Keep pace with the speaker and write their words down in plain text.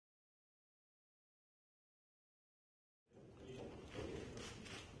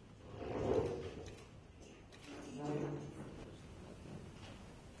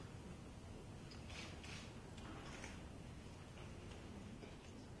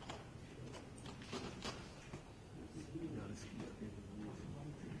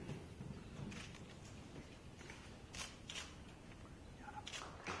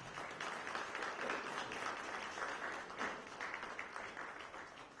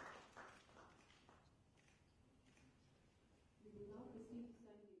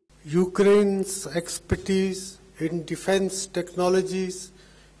Ukraine's expertise in defense technologies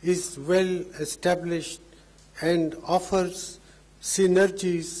is well established and offers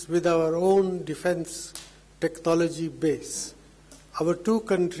synergies with our own defense technology base. Our two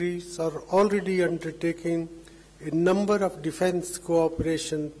countries are already undertaking a number of defense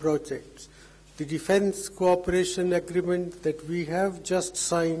cooperation projects. The Defense Cooperation Agreement that we have just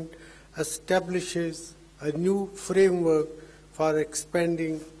signed establishes a new framework for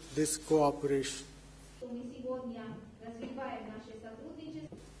expanding this cooperation.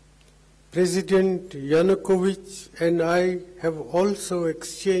 President Yanukovych and I have also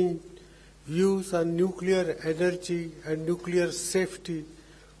exchanged views on nuclear energy and nuclear safety,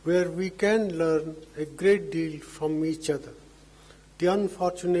 where we can learn a great deal from each other. The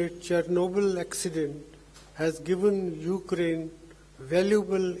unfortunate Chernobyl accident has given Ukraine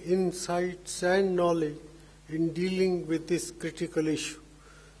valuable insights and knowledge in dealing with this critical issue.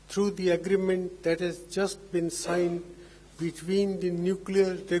 Through the agreement that has just been signed between the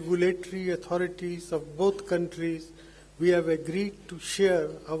nuclear regulatory authorities of both countries, we have agreed to share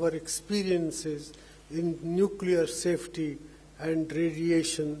our experiences in nuclear safety and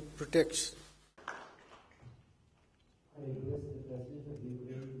radiation protection.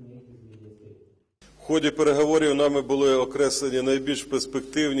 В ході переговорів нами були окреслені найбільш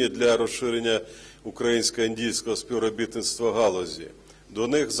перспективні для розширення українсько-індійського співробітництва галузі. До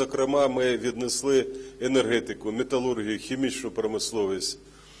них, зокрема, ми віднесли енергетику, металургію, хімічну промисловість,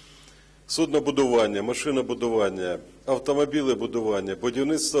 суднобудування, машинобудування, автомобілебудування,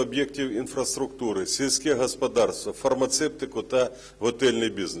 будівництво об'єктів інфраструктури, сільське господарство, фармацевтику та готельний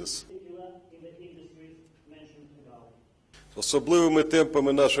бізнес. Особливими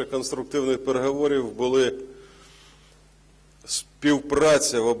темпами наших конструктивних переговорів були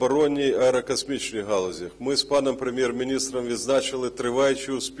співпраця в оборонній аерокосмічній галузі. Ми з паном прем'єр-міністром відзначили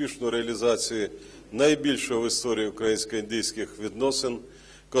триваючу успішну реалізацію найбільшого в історії українсько-індійських відносин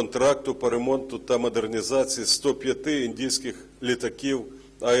контракту по ремонту та модернізації 105 індійських літаків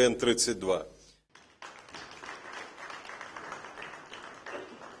АН-32.